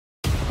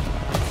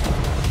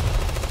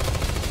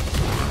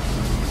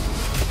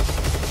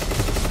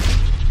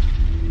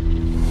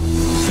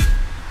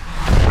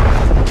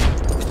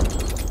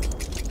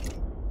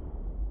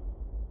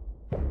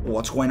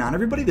going on,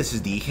 everybody? This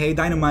is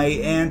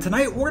dkdynamite, and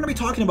tonight we're going to be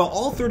talking about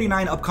all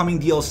 39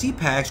 upcoming DLC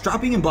packs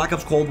dropping in Black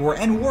Ops Cold War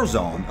and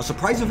Warzone, a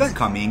surprise event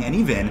coming, and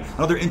even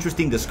another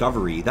interesting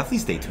discovery. Definitely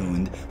stay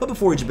tuned. But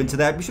before we jump into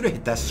that, be sure to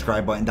hit that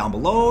subscribe button down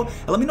below,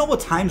 and let me know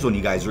what time zone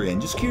you guys are in.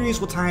 Just curious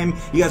what time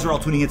you guys are all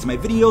tuning into my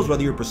videos,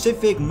 whether you're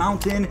Pacific,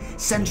 Mountain,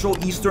 Central,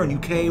 Eastern,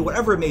 UK,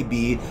 whatever it may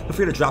be. Feel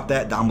free to drop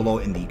that down below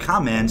in the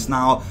comments.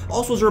 Now,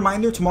 also as a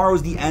reminder, tomorrow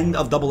is the end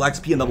of double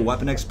XP and double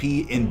weapon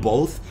XP in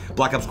both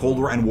Black Ops Cold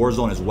War and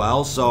Warzone as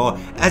well. So,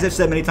 as I've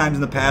said many times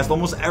in the past,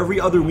 almost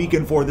every other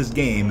weekend for this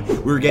game,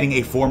 we're getting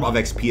a form of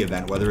XP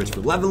event, whether it's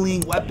for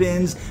leveling,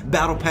 weapons,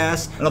 battle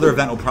pass. Another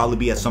event will probably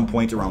be at some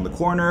point around the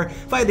corner.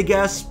 If I had to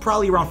guess,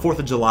 probably around 4th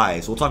of July.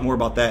 So we'll talk more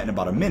about that in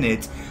about a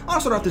minute. I want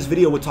to start off this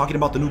video with talking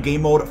about the new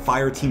game mode,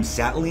 Fireteam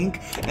Satlink.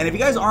 And if you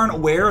guys aren't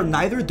aware,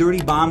 neither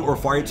Dirty Bomb or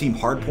Fireteam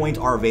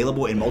Hardpoint are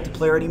available in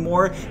multiplayer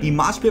anymore. The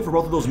mosh pit for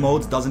both of those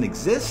modes doesn't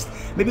exist.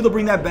 Maybe they'll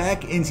bring that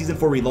back in Season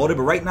 4 Reloaded,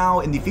 but right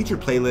now in the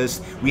featured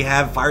playlist, we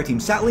have Fireteam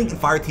Satlink and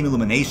Fireteam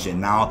Elimination.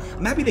 Now,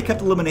 I'm happy they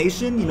kept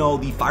Elimination, you know,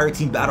 the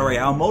Fireteam Battle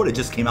Royale mode. It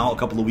just came out a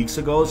couple of weeks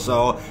ago,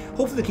 so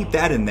hopefully they keep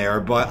that in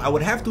there, but I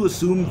would have to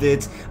assume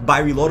that by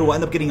Reloaded we'll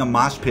end up getting a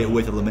mosh pit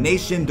with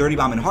Elimination, Dirty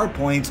Bomb, and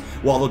Hardpoint,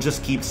 while they'll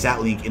just keep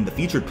Satlink in the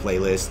featured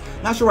playlist.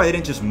 Not sure why they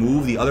didn't just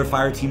move the other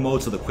Fireteam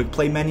modes to the quick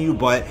play menu,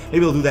 but maybe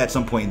they'll do that at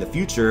some point in the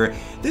future.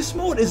 This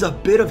mode is a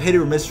bit of hit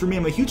or miss for me.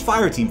 I'm a huge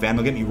Fireteam fan,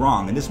 don't get me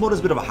wrong, and this mode is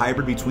a bit of a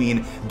hybrid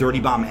between Dirty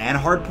Bomb and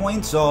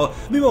Hardpoint, so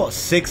maybe about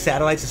 6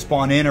 satellites to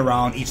spawn in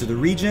around each of the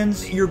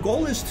regions. Your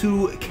goal is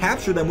to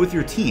capture them with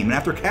your team, and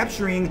after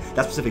capturing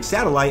that specific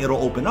satellite,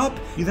 it'll open up.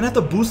 You then have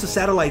to boost the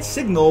satellite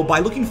signal by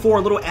looking for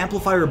little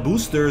amplifier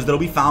boosters that'll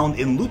be found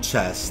in loot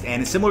chests,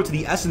 and it's similar to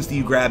the essence that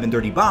you grab in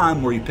Dirty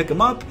Bomb, where you pick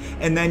them up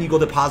and then you go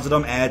deposit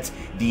them at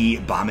the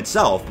bomb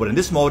itself, but in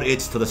this mode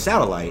it's to the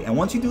satellite. And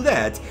once you do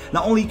that,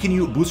 not only can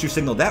you boost your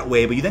signal that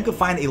way, but you then can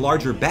find a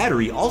larger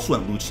battery also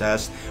in loot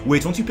chests,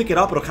 which once you pick it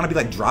up, it'll kind of be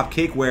like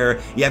dropkick,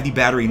 where you have the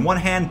battery in one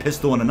hand,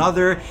 pistol in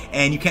another,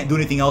 and you can't do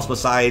anything else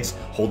besides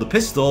hold the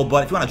pistol.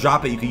 But if you want to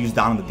drop it, you can use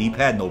down on the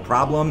D-pad, no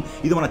problem.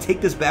 You then want to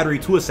take this battery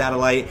to a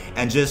satellite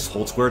and just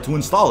hold square to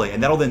install it,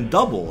 and that'll then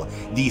double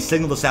the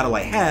signal the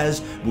satellite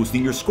has,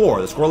 boosting your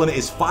score. The score limit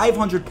is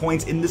 500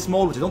 points in this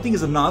mode, which I don't think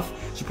is enough.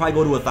 Should probably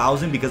go to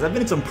 1,000, because I've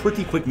been in some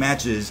pretty quick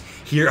matches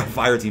here at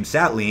Fireteam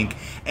Satlink,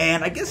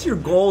 and I guess your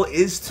goal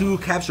is to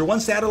capture one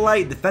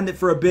satellite, defend it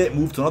for a bit,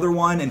 move to another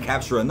one, and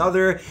capture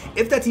another,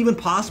 if that's even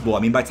possible. I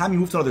mean, by the time you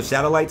move to another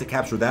satellite to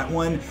capture that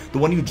one, the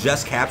one you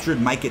just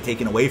captured might get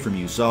taken away from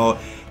you. So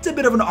it's a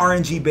bit of an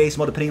RNG-based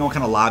mode, depending on what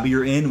kind of lobby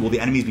you're in. Will the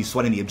enemies be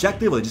sweating the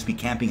objective? Will they just be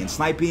camping and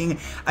sniping?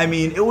 I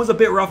mean, it was a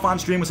bit rough on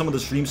stream with some of the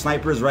stream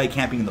snipers, right?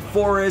 Camping in the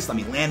forest, I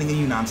mean, landing on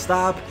you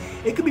non-stop.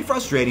 It could be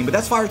frustrating, but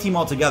that's Fireteam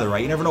altogether,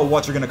 right? You never know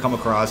what you're going to come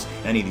across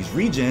in any of these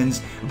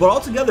regions, but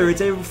altogether,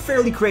 it's a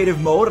fairly creative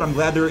mode, and I'm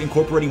glad they're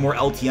incorporating more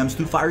LTMs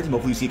to Fireteam.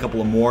 Hopefully you see a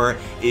couple of more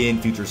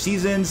in future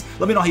seasons.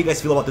 Let me know how you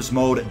guys feel about this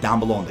mode down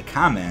below in the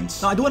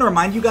comments. Now, I do want to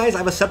remind you guys, I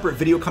have a separate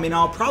video coming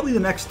out probably the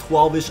next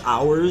 12-ish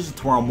hours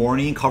tomorrow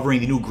morning, covering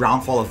the new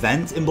Groundfall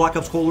event in Black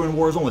Ops Cold War and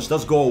Warzone, which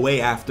does go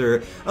away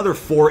after another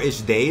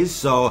 4-ish days.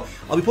 So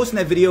I'll be posting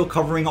that video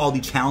covering all the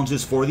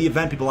challenges for the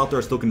event. People out there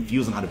are still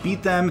confused on how to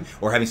beat them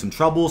or having some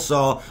trouble, so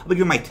I'll be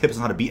giving my tips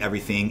on how to beat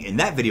everything in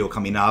that video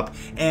coming up.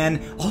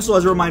 And also,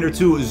 as a reminder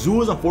too,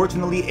 Zoo is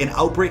unfortunately an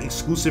Outbreak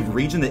exclusive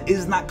region that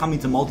is not coming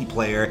to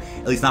multiplayer,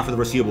 at least not for the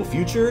foreseeable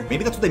future.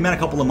 Maybe that's what they meant a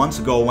couple of months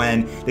ago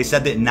when they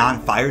said that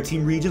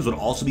non-Fireteam regions would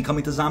also be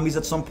coming to zombies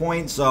at some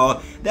point,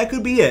 so that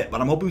could be it.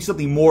 But I'm hoping we see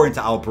something more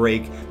into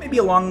Outbreak, maybe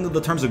along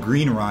the terms of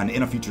Green Run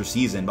in a future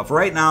season. But for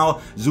right now,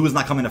 Zoo is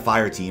not coming to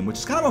Fireteam, which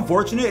is kind of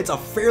unfortunate. It's a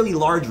fairly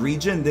large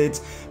region that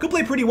could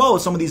play pretty well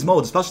with some of these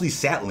modes, especially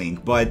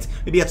Satlink, but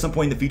maybe at some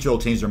point in the future they'll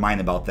change their mind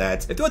about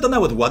that. If they had done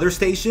that with Weather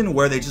Station,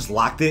 where they just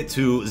locked it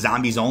to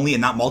zombies only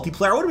and not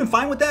multiplayer, I would have been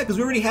fine with that, because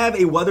we already have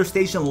a Weather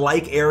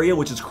Station-like area,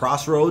 which is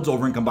Crossroads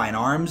over in Combined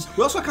Arms.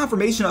 We also got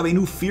confirmation of a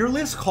new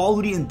Fearless Call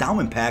of Duty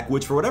Endowment pack,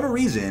 which for whatever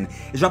reason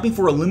is dropping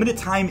for a limited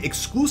time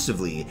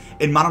exclusively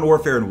in Modern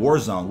Warfare and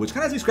Warzone, which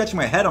kind of has me scratching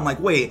my head. I'm like,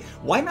 wait,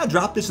 why not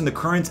drop this in the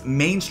current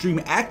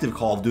mainstream active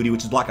Call of Duty,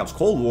 which is Black Ops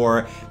Cold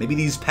War? Maybe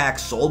these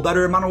packs sold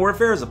better in Modern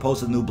Warfare as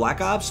opposed to the new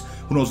Black Ops.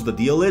 Who knows what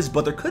the deal is,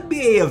 but there could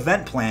be an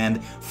event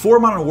planned for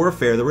Modern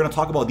Warfare that we're going to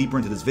talk about deeper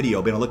into this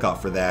video. Be on the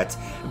lookout for that.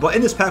 But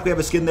in this pack, we have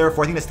a skin there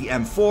for, I think that's the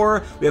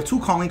M4. We have 2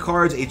 calling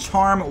cards, a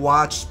charm,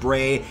 watch,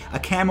 spray, a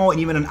camo, and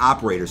even an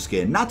operator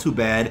skin. Not too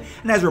bad.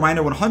 And as a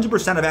reminder,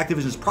 100% of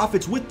Activision's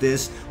profits with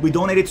this we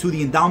donated to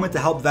the Endowment to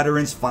help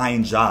veterans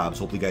find jobs.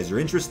 Hopefully you guys are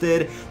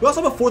interested. We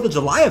also have a 4th of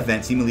July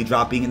event seemingly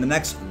dropping in the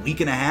next week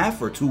and a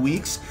half or 2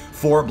 weeks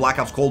for Black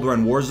Ops Cold War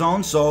and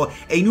Warzone. So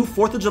a new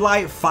 4th of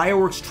July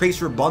fireworks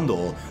tracer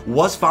bundle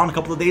was found a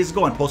couple of days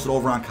ago and posted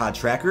over on COD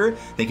Tracker.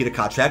 Thank you to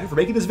COD Tracker for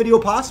making this video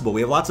possible.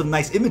 We have lots of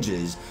nice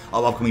images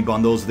of upcoming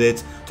bundles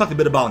that talked a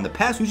bit about in the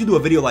past. We usually do a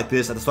video like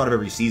this at the start of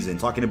every season,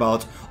 talking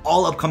about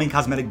all upcoming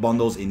cosmetic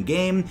bundles in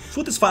game.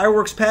 So with this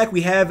fireworks pack,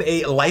 we have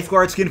a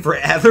lifeguard skin for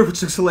Adler,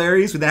 which looks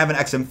hilarious. We then have an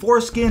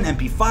XM4 skin,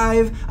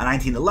 MP5, a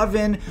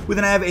 1911. We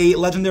then have a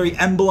legendary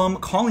emblem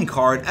calling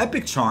calling card,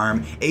 epic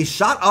charm, a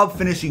shot up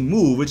finishing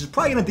move, which is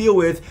probably going to deal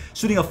with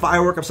shooting a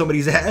firework up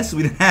somebody's ass.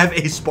 We have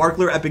a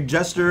sparkler epic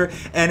gesture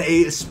and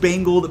a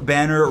spangled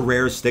banner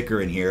rare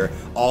sticker in here,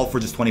 all for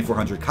just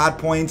 2,400 COD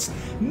points.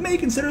 May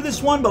consider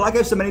this one, but like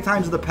I've said many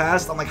times in the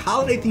past, I'm like,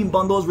 holiday themed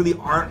bundles really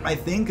aren't my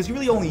thing, because you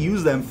really only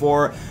use them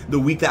for the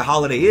week that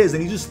holiday is,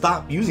 and you just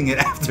stop using it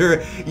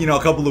after, you know,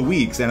 a couple of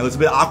weeks, and it's a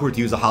bit awkward to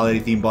use a holiday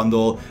themed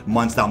bundle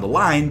months down the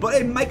line, but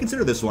I might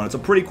consider this one. It's a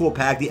pretty cool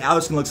pack. The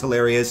Alex skin looks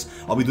hilarious.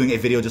 I'll be doing a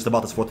video just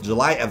about this 4th of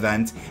July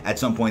event at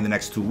some point in the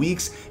next 2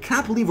 weeks.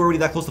 Can't believe we're already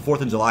that close to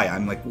 4th of July.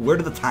 I'm like, where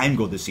did the time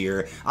go this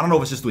year? I don't know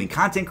if it's just doing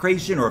content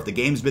creation or if the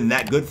game's been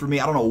that good for me.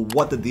 I don't know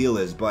what the deal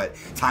is, but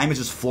time has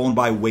just flown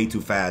by way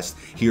too fast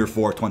here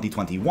for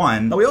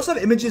 2021. Now, we also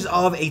have images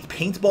of a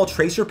Paintball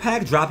Tracer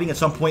pack dropping at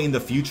some point in the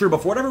future,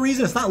 but for whatever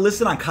reason, it's not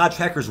listed on COD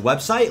Tracker's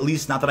website, at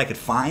least not that I could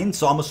find,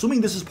 so I'm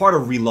assuming this is part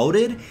of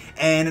Reloaded,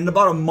 and in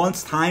about a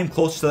month's time,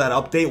 close to that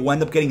update, we'll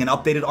end up getting an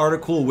updated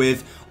article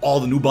with all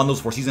the new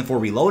bundles for Season 4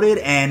 Reloaded,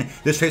 and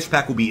this Tracer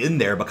pack will be in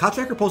there. But COD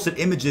Tracker posted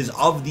images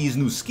of these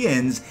new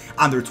skins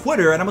on their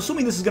Twitter, and I'm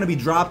assuming this is going to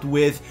be dropped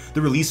with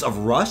the release of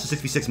Rush, the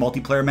 6v6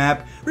 multiplayer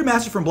map,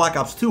 remastered from Black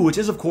Ops 2, which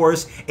is, of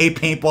course, a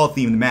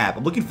paintball-themed map.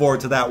 I'm looking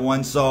forward to that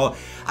one, so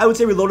I would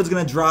say Reloaded is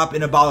going to drop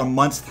in about a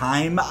month's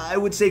time. I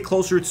would say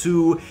closer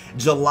to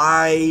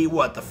July,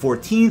 the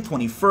 14th,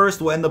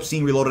 21st. We'll end up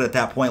seeing Reloaded at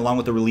that point, along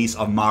with the release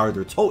of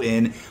Marauder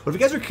Toten. But if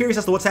you guys are curious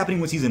as to what's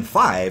happening with Season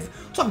 5,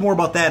 we'll talk more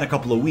about that in a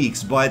couple of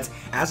weeks, but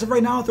as of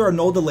right now, if there are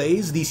no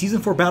delays, the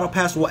Season 4 Battle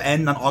Pass will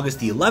end on August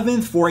the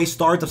 11th for a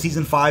start of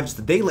Season 5 just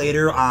a day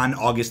later on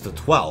August the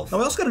 12th. Now,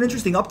 we also got an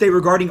interesting update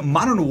regarding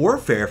Modern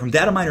Warfare from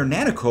data miner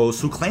Nanikos,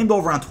 who claimed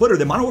over on Twitter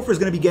that Modern Warfare is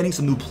going to be getting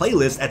some new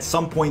playlists at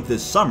some point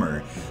this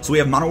summer. So we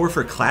have Modern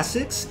Warfare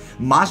Classics,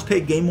 Mosh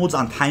Pit game modes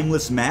on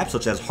timeless maps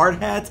such as Hard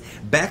Hat,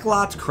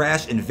 Backlot,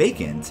 Crash, and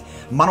Vacant,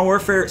 Modern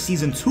Warfare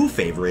Season 2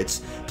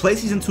 favorites, Play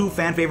Season 2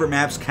 fan favorite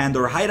maps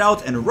Candor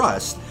Hideout and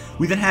Rust.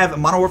 We then have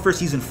Modern Warfare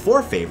Season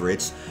 4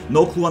 favorites,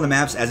 no clue on the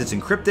maps as it's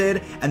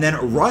encrypted, and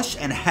then Rush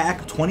and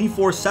Hack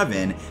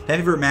 24/7,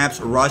 favorite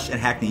maps Rush and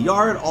Hackney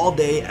Yard all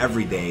day,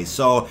 every day.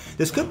 So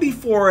this could be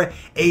for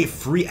a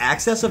free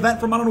access event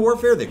for Modern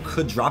Warfare that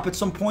could drop at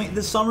some point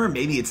this summer.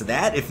 Maybe it's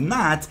that. If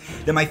not,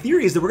 then my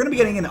theory is that we're going to be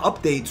getting an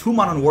update to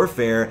Modern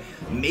Warfare,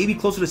 maybe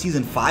closer to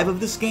Season 5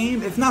 of this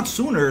game, if not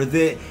sooner,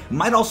 that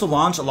might also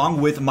launch along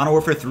with Modern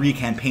Warfare 3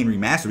 Campaign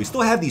Remastered. We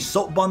still have the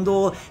SOAP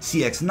bundle,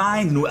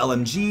 CX9, the new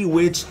LMG,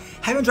 which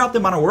haven't dropped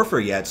in Modern Warfare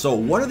yet, so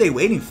what are they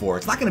waiting for?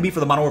 It's not going to be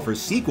for the Modern Warfare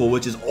sequel,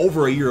 which is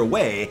over a year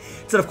away.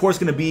 Instead, of course,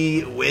 going to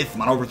be with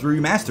Modern Warfare 3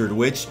 Remastered,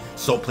 which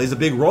SOAP plays a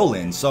big role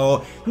in. So,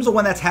 in terms of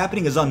when that's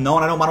happening is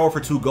unknown. I know Modern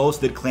Warfare 2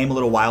 Ghost did claim a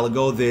little while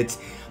ago that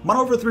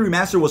Modern Warfare 3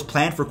 Remastered was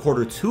planned for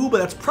Q2, but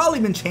that's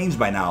probably been changed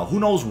by now. Who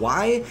knows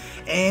why?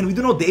 And we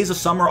do know Days of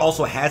Summer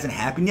also hasn't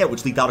happened yet,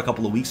 which leaked out a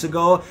couple of weeks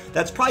ago.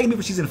 That's probably going to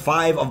be for Season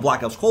 5 of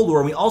Black Ops Cold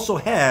War. And we also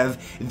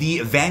have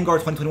the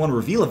Vanguard 2021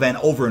 reveal event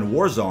over in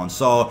Warzone.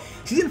 So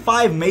Season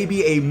 5 may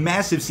be a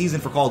massive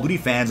season for Call of Duty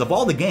fans of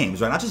all the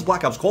games, right? Not just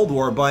Black Ops Cold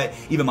War, but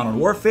even Modern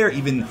Warfare,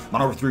 even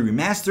Modern Warfare 3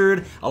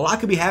 Remastered. A lot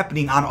could be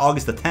happening on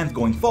August the 10th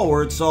going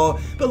forward, so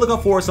but look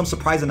out for some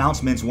surprise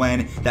announcements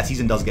when that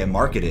season does get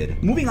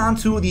marketed. Moving on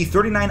to the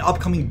 39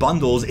 upcoming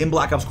bundles in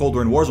Black Ops Cold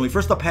War and Warzone. We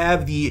first up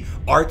have the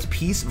Art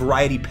Piece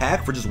Variety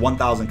Pack for just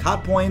 1,000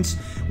 COD points.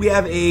 We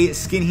have a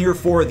skin here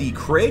for the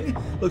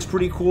Krig. Looks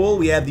pretty cool.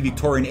 We have the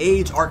Victorian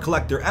Age Art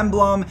Collector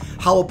emblem,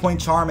 Hollow Point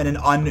Charm, and an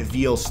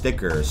Unveil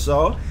sticker.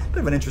 So,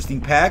 bit of an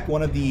interesting pack.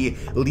 One of the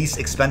least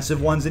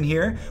expensive ones in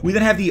here. We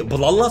then have the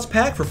Bloodlust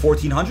pack for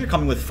 1,400,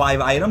 coming with 5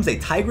 items. A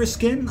Tigress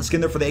skin, a skin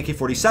there for the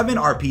AK-47,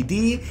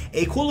 RPD,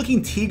 a cool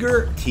looking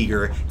Tiger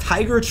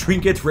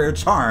Trinket Rare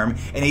Charm,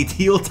 and a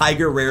Teal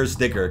Tiger Rare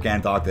sticker.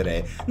 Can't talk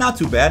today. Not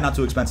too bad, not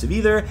too expensive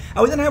either.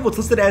 We then have what's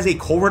listed as a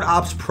Covert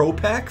Ops Pro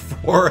pack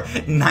for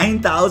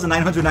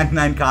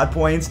 9,999 COD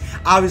points.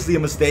 Obviously a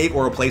mistake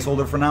or a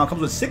placeholder for now. It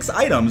comes with 6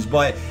 items,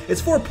 but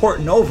it's for Port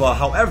Nova.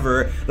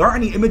 However, there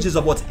aren't any images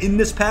of what's in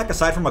this pack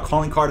aside from a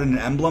calling card and an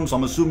emblem, so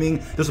I'm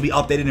assuming this will be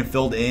updated and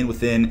filled in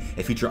within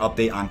a future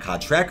update on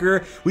COD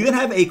Tracker. We then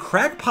have a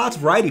Crackpots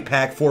Variety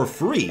Pack for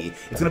free.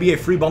 It's going to be a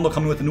free bundle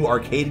coming with a new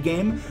arcade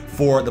game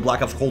for the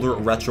Black Ops Cold War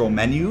retro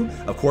menu.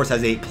 Of course,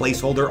 has a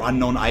placeholder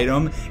unknown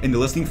item in the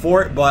listing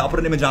for it, but I'll put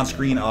an image on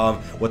screen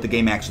of what the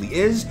game actually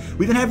is.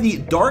 We then have the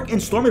Dark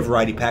and Stormy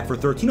Variety Pack for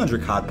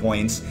 1,300 COD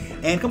points,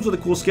 and comes with a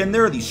cool skin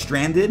there, the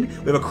Stranded.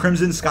 We have a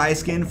Crimson Sky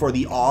skin for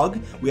the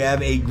AUG. We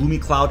have a Gloomy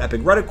Cloud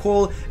Epic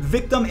Reticle,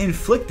 Victim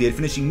Inflicted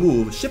finishing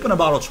move, Ship in a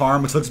Bottle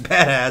Charm, which looks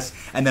badass,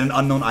 and then an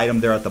unknown item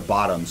there at the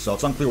bottom. So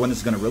it's unclear when this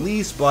is going to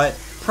release, but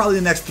probably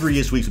the next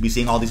 3-ish weeks we'll be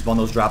seeing all these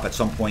bundles drop at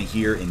some point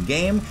here in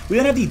game. We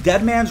then have the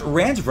Dead Man's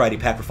Ranch variety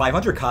pack for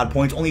 500 COD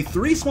points. Only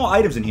 3 small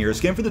items in here: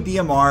 skin for the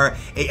DMR,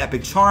 a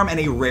epic charm, and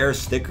a rare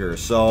sticker.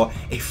 So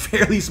a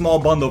fairly small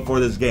bundle for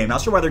this game.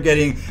 Not sure why they're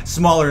getting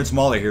smaller and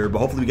smaller here, but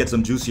hopefully we get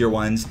some juicier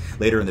ones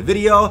later in the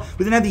video.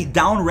 We then have the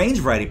Downrange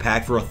variety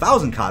pack for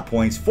 1000 COD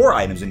points. 4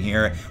 items in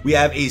here. We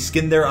have a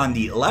skin there on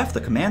the left,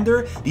 the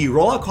Commander, the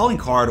Rollout Calling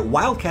Card,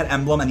 Wildcat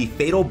Emblem, and the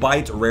Fatal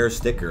Bite rare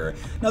sticker.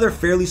 Another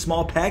fairly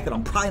small pack that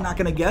I'm probably not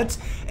going to get.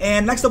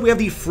 And next up we have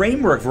the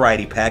Framework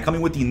variety pack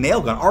coming with the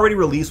Nail Gun, already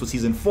released with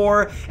Season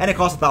 4, and it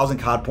costs 1000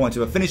 COD points.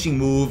 We have a finishing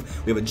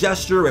move, we have a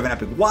gesture, we have an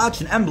epic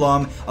watch, an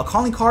emblem, a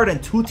calling card,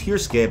 and 2 tier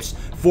skips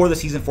for the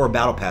Season 4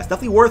 Battle Pass.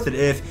 Definitely worth it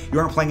if you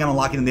aren't planning on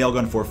unlocking the Nail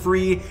Gun for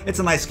free. It's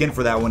a nice skin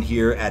for that one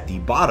here at the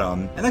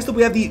bottom. And next up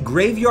we have the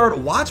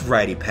Graveyard Watch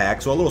variety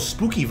pack, so a little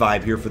spooky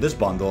vibe here for this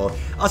bundle.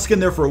 A skin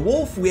there for a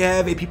wolf, we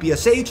have a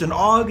PPSH, an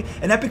AUG,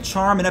 an epic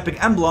charm, an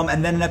epic emblem,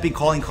 and then an epic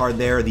calling card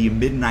there, the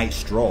Midnight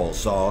Stroll.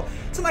 So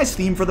it's a nice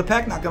theme for the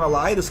pack, not gonna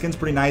lie. The skin's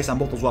pretty nice on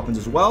both those weapons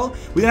as well.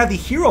 We then have the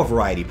Hero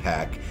variety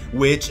pack,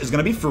 which is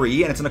gonna be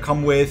free, and it's gonna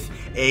come with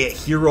a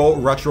Hero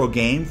retro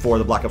game for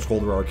the Black Ops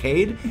Cold War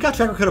Arcade. God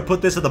Tracker could have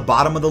put this at the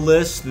bottom of the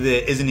list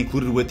that isn't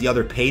included with the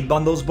other paid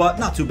bundles, but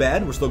not too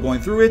bad. We're still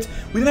going through it.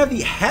 We then have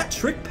the Hat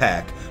Trick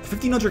pack,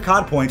 1500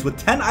 COD points with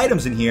 10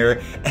 items in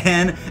here,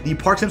 and the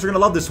Park Sims are gonna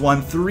love this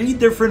one. 3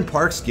 different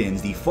Park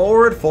skins: the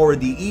Forward, Forward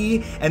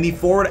DE, and the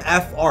Forward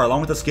FR,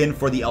 along with a skin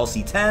for the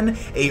LC10,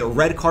 a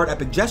red card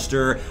epic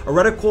gesture, a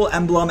reticle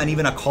emblem, and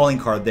even a calling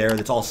card there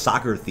that's all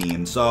soccer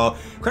themed. So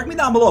correct me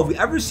down below if you've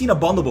ever seen a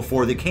bundle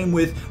before that came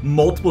with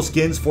multiple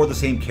skins for the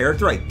same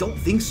character. I don't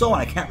think so,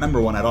 and I can't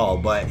remember one at all,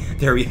 but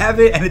there we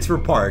have it, and it's for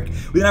Park.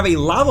 We then have a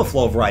Lava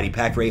Flow variety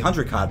pack for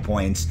 800 COD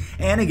points,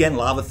 and again,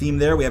 lava theme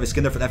there. We have a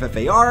skin there for the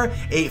FFAR,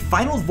 a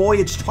Final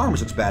Voyage charm,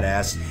 which looks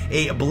badass,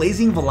 a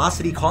Blazing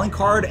Velocity calling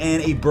card,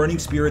 and a Burning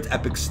Spirit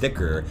epic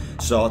sticker.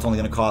 So it's only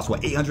going to cost,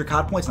 what, 800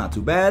 COD points? Not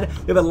too bad.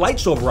 We have a Light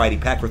Show variety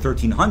pack for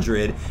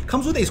 1300.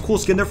 Comes with a cool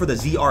skin there for the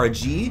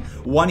ZRG,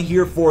 one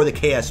here for the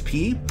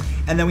KSP,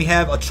 and then we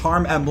have a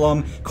charm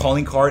emblem,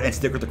 calling card, and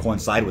sticker to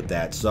coincide with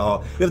that.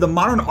 So we have the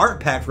Modern Art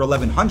pack for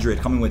 1100,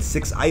 coming with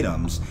 6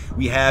 items.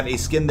 We have a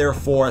skin there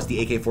for us, the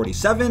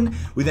AK-47.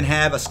 We then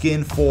have a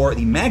skin for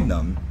the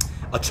Magnum,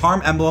 a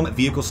charm emblem,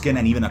 vehicle skin,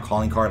 and even a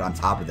calling card on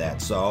top of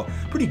that. So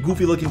pretty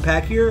goofy looking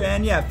pack here,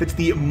 and yeah, fits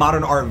the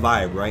modern art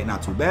vibe, right?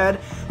 Not too bad.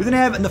 We then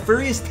have a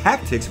Nefarious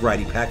Tactics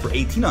variety pack for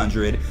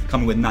 1800,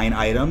 coming with 9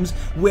 items.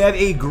 We have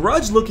a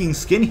grudge looking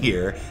skin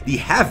here, the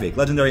Havoc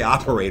legendary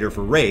operator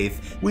for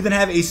Wraith. We then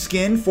have a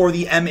skin for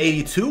the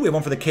M82. We have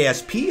one for the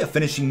KSP, a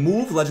finishing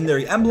move,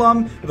 legendary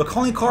emblem. We have a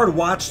calling card,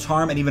 watch,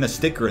 charm, and even a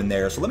sticker in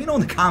there. So let me know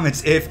in the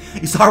comments if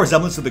you saw a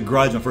resemblance to the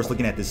grudge when first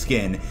looking at this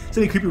skin. It's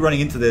gonna be creepy running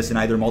into this in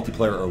either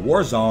multiplayer or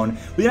Warzone.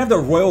 We then have the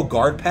Royal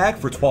Guard pack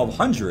for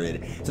 1200.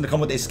 It's going to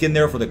come with a skin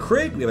there for the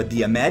Krig. We have a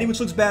Diamatti,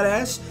 which looks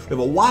badass. We have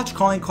a watch,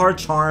 calling card,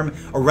 charm,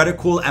 a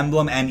reticle,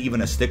 emblem, and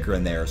even a sticker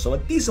in there. So a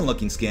decent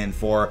looking skin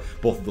for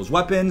both of those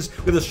weapons.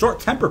 We have the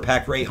Short Temper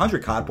pack for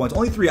 800 COD points.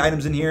 Only 3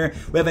 items in here.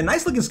 We have a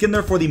nice looking skin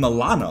there for the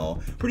Milano.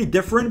 Pretty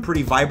different,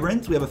 pretty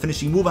vibrant. We have a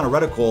finishing move on a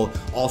reticle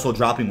also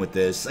dropping with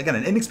this. Again,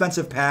 an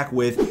inexpensive pack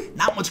with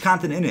not much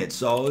content in it.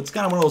 So it's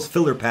kind of one of those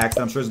filler packs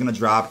that I'm sure is going to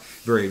drop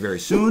very, very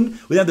soon.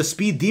 We have the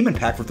Speed Demon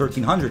pack for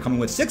 1300, coming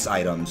with 6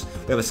 items.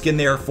 We have a skin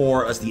there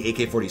for us, the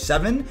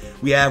AK-47.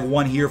 We have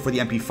one here for the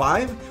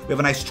MP5. We have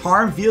a nice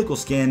charm, vehicle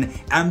skin,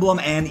 emblem,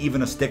 and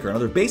even a sticker.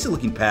 Another basic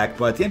looking pack,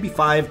 but the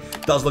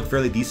MP5 does look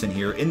fairly decent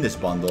here in this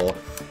bundle.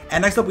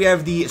 And next up we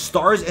have the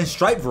Stars and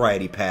Stripe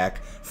variety pack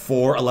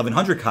for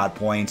 1100 COD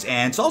points,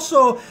 and it's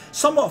also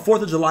somewhat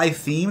 4th of July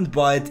themed,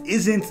 but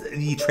isn't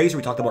the tracer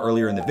we talked about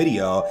earlier in the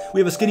video. We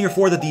have a skin here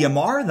for the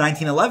DMR, the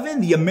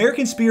 1911, the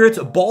American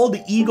Spirit Bald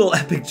Eagle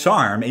Epic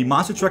Charm, a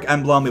monster truck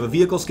emblem. We have a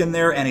vehicle skin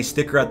there and a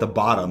sticker at the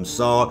bottom.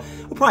 So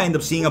we'll probably end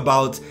up seeing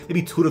about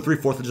maybe 2 to 3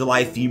 4th of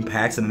July themed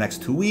packs in the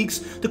next 2 weeks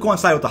to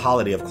coincide with the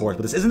holiday, of course.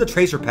 But this isn't the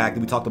tracer pack that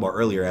we talked about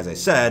earlier, as I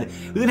said.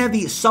 We then have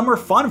the Summer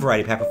Fun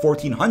variety pack for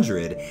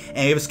 1400, and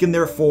we have a skin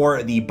there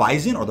for the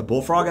Bison, or the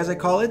Bullfrog as I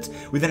call it.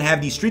 We then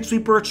have the Street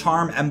Sweeper,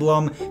 charm,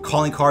 emblem,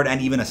 calling card,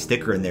 and even a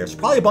sticker in there. So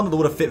probably a bundle that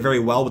would have fit very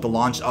well with the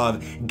launch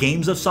of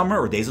Games of Summer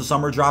or Days of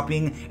Summer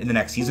dropping in the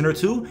next season or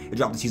 2. It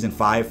dropped in Season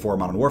 5 for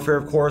Modern Warfare,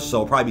 of course, so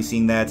we'll probably be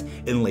seeing that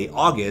in late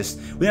August.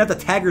 We then have the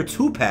Tagger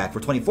 2 pack for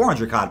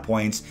 2400 COD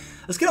points.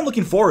 A skin I'm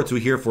looking forward to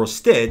here for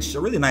Stitch,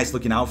 a really nice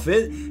looking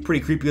outfit,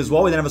 pretty creepy as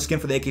well. We then have a skin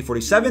for the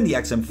AK-47, the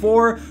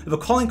XM4, we have a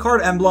calling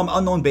card, emblem,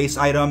 unknown base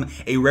item,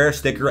 a rare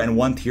sticker, and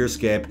 1 tier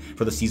skip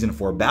for the Season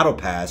 4 Battle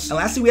Pass. And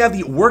lastly, we have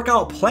the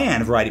Workout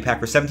Plan variety pack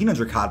for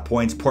 1700 COD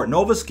points, Port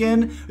Nova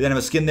skin. We then have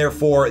a skin there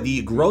for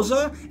the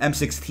Groza,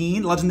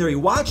 M16, legendary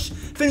watch,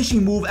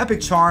 finishing move, epic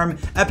charm,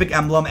 epic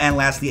emblem, and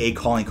lastly, a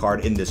calling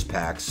card in this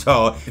pack.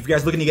 So if you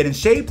guys are looking to get in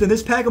shape, then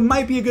this pack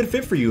might be a good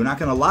fit for you, not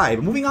gonna lie.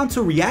 But moving on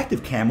to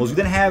reactive camos, we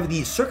then have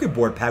the circuit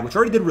board pack, which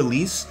already did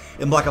release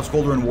in Black Ops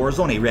Cold War and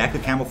Warzone, a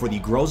reactive camo for the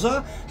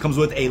Groza. Comes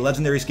with a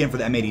legendary skin for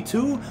the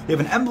M82. We have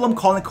an emblem,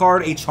 calling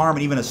card, a charm,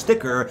 and even a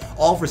sticker,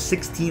 all for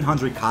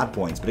 1,600 COD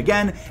points. But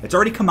again, it's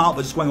already come out,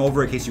 but just going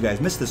over in case you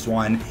guys missed this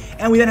one.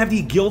 And we then have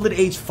the Gilded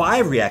Age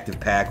 5 reactive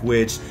pack,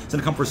 which is going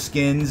to come for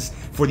skins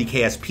for the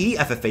KSP,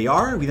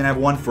 FFAR. We then have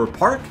one for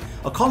Park,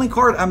 a calling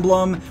card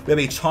emblem. We have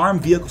a charm,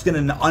 vehicle skin,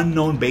 and an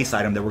unknown base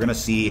item that we're going to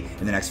see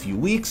in the next few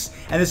weeks.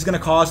 And this is going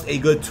to cost a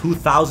good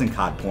 2,000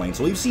 COD points.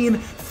 So we've seen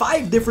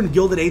 5 different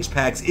Gilded Age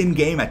packs in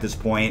game at this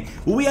point.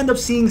 Will we end up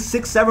seeing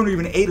 6, 7, or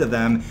even 8 of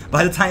them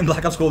by the time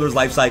Black Ops Cold War's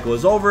life cycle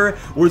is over?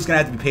 We're just going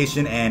to have to be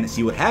patient and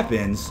see what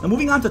happens. Now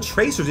moving on to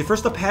Tracers, we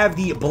first up have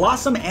the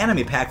Blossom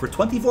Anime Pack for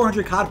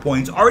 2,400 COD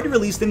points, already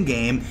released in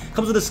game.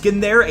 Comes with a skin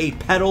there, a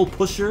pedal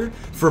pusher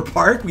for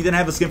Park. We then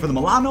have a skin for the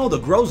Milano, the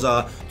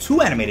Groza,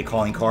 2 animated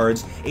calling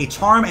cards, a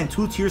charm, and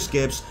 2 tier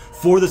skips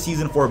for the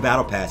Season 4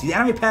 Battle Pass. These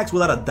anime packs,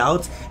 without a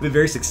doubt, have been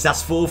very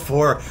successful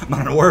for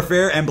Modern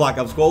Warfare and Black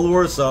Ops Cold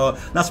War, so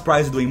not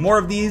surprised they're doing more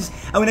of these.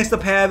 And we next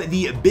up have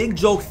the Big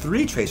Joke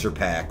 3 Tracer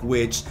Pack,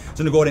 which is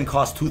going to go ahead and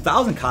cost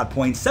 2,000 COD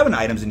points, 7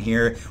 items in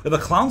here. We have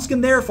a clown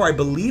skin there for, I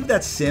believe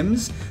that's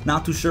Sims.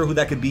 Not too sure who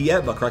that could be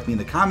yet, but correct me in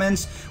the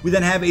comments. We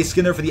then have a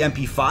skin there for the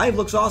MP5,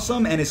 looks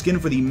awesome, and a skin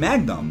for the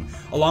Magnum,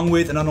 along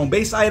with an unknown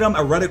base item, a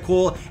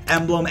reticle,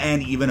 emblem,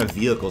 and even a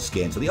vehicle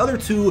skin. So the other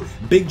 2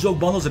 Big Joke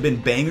bundles have been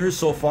bangers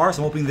so far,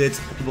 so I'm hoping that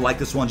people like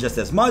this one just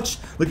as much.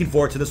 Looking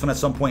forward to this one at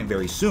some point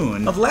very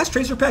soon. Now, the last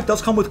Tracer pack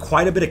does come with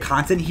quite a bit of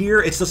content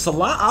here. It's the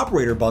Salah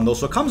Operator bundle,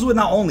 so it comes with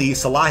not only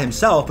Salah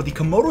himself, but the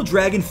Komodo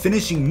Dragon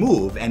finishing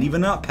move, and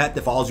even a pet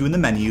that follows you in the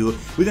menu.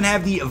 We then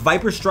have the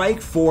Viper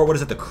Strike for, what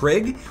is it, the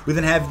Krig. We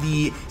then have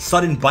the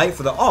Sudden Bite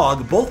for the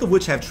AUG, both of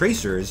which have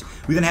Tracers.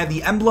 We then have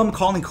the Emblem,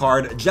 calling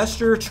card,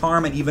 gesture,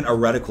 charm, and even a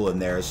reticle in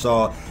there.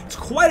 So it's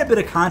quite a bit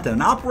of content.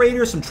 An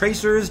Operator, some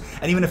Tracers,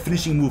 and even a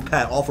finishing move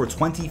pet, all for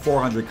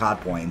 2,400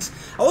 COD points.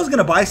 I was going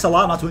to buy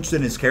Salah, not too interested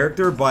in his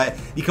character, but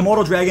the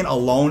Komodo Dragon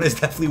alone is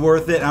definitely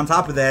worth it. And on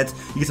top of that,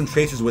 you get some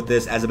Tracers with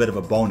this as a bit of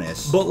a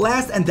bonus. But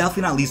last and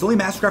definitely not least, the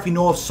only Mastercraft we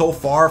know of so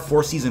far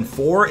for Season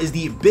 4 is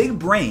the Big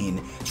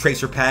Brain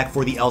Tracer Pack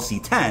for the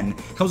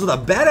LC-10. Comes with a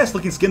badass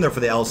looking skin there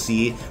for the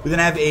LC. We then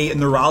have a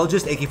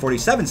Neurologist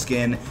AK-47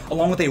 skin,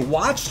 along with a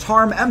Watch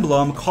Charm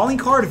emblem, calling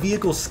card,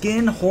 vehicle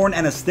skin, horn,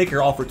 and a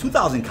sticker, all for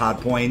 2,000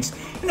 COD points.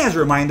 And as a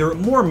reminder,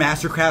 more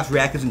Mastercrafts,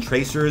 Reactives, and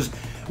Tracers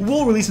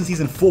will release in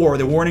Season 4.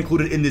 They weren't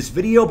included in this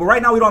video, but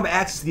right now we don't have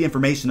access to the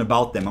information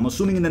about them. I'm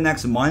assuming in the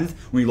next month,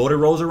 when Reloaded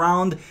rolls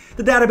around,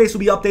 the database will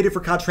be updated for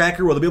COD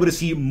Tracker, where they'll be able to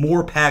see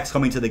more packs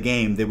coming to the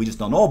game that we just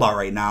don't know about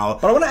right now.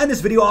 But I want to end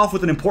this video off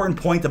with an important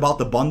point about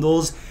the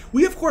bundles.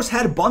 We, of course,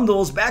 had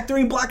bundles back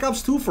during Black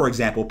Ops 2, for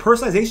example.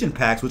 Personalization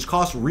packs, which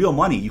cost real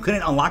money. You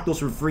couldn't unlock those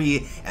for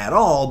free at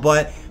all,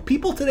 but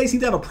people today seem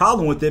to have a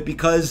problem with it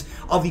because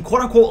of the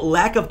quote-unquote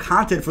lack of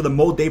content for the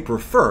mode they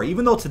prefer.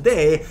 Even though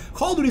today,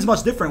 Call of Duty is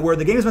much different, where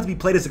the game is meant to be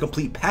played as a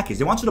complete package.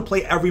 They want you to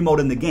play every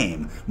mode in the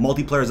game.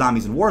 Multiplayer,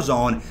 zombies, and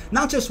Warzone,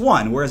 not just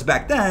one. Whereas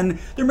back then,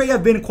 there may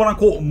have been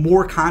quote-unquote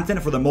more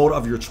content for the mode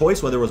of your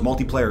choice, whether it was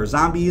multiplayer or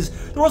zombies.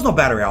 There was no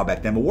battle royale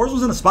back then, but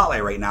Warzone's in the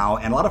spotlight right now,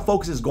 and a lot of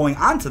focus is going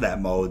onto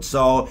that mode.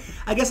 So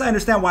I guess I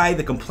understand why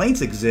the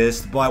complaints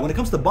exist, but when it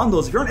comes to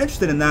bundles, if you're not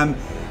interested in them,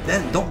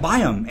 then don't buy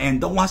them, and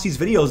don't watch these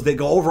videos that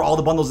go over all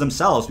the bundles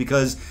themselves,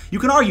 because you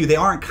can argue they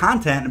aren't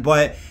content,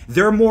 but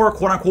they're more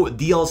quote-unquote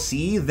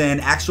DLC than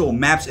actual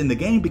maps in the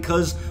game,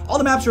 because all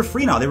the maps are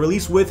free now. They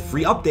release with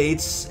free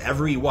updates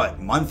every, what,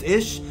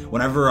 month-ish,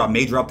 whenever a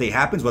major update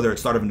happens, whether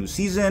it's start of a new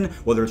season,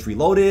 whether it's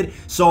Reloaded.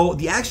 So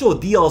the actual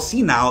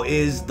DLC now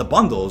is the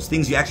bundles,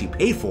 things you actually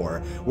pay for,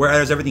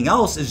 whereas everything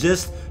else is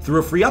just through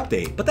a free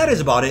update. But that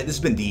is about it. This has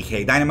been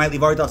dkdynamite.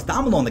 Leave all your thoughts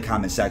down below in the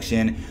comment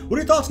section. What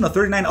are your thoughts on the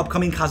 39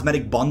 upcoming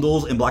cosmetic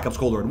bundles in Black Ops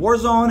Cold War and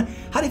Warzone?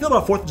 How do you feel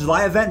about 4th of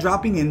July event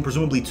dropping in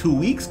presumably 2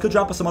 weeks? Could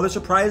drop us some other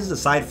surprises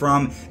aside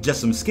from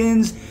just some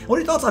skins. And what are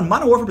your thoughts on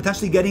Modern Warfare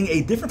potentially getting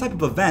a different type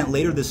of event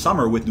later this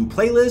summer with new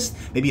playlists,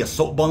 maybe a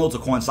soap bundle to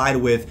coincide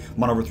with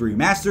Modern Warfare 3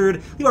 Remastered?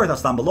 Leave all your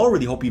thoughts down below.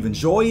 Really hope you've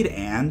enjoyed,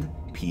 and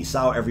peace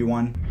out,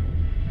 everyone.